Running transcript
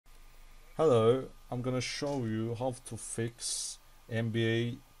Hello, I'm gonna show you how to fix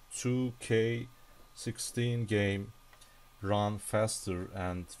NBA 2K16 game run faster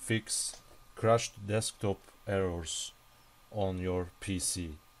and fix crashed desktop errors on your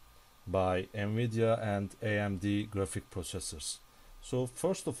PC by NVIDIA and AMD graphic processors. So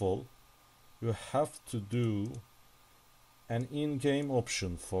first of all, you have to do an in-game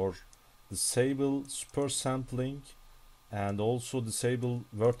option for disable super sampling and also disable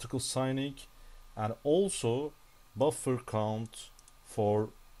vertical signing and also buffer count for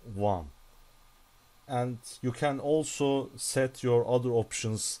 1, and you can also set your other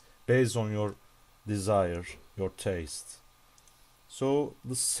options based on your desire, your taste. So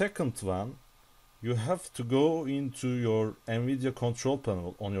the second one, you have to go into your NVIDIA control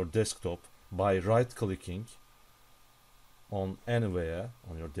panel on your desktop by right clicking on anywhere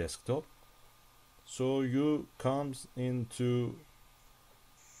on your desktop. So you come into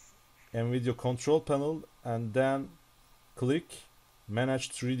NVIDIA control panel and then click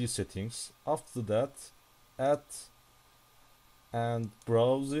manage 3D settings. After that, add and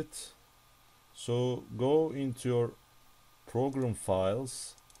browse it. So go into your program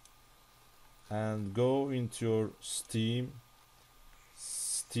files and go into your Steam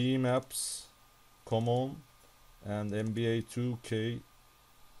apps, common, and NBA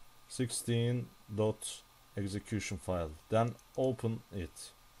 2K16 execution file. Then open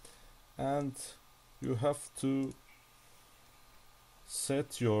it, and you have to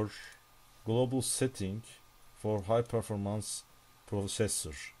set your global setting for high performance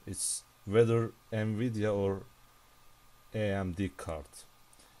processor. It's whether NVIDIA or AMD card,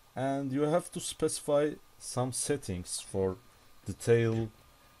 and you have to specify some settings for detail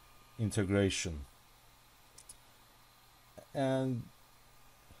integration, and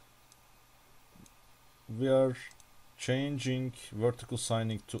we are changing vertical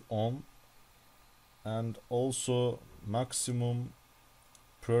signing to on and also maximum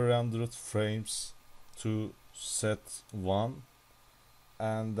pre-rendered frames to set 1,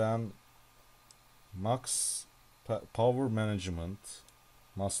 and then max power management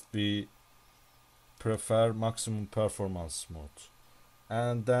must be prefer maximum performance mode,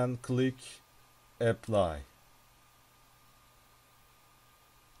 and then click apply.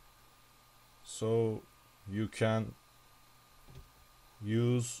 So you can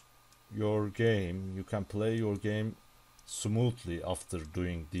use your game, you can play your game smoothly after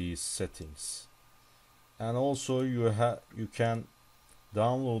doing these settings. And also you can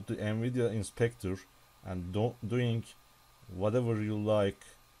download the NVIDIA inspector and doing whatever you like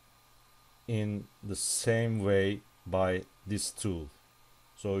in the same way by this tool.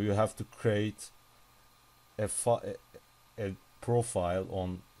 So you have to create a profile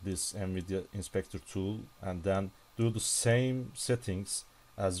on this NVIDIA inspector tool and then do the same settings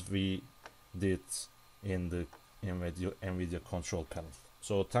as we did in the NVIDIA control panel.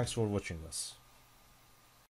 So thanks for watching us.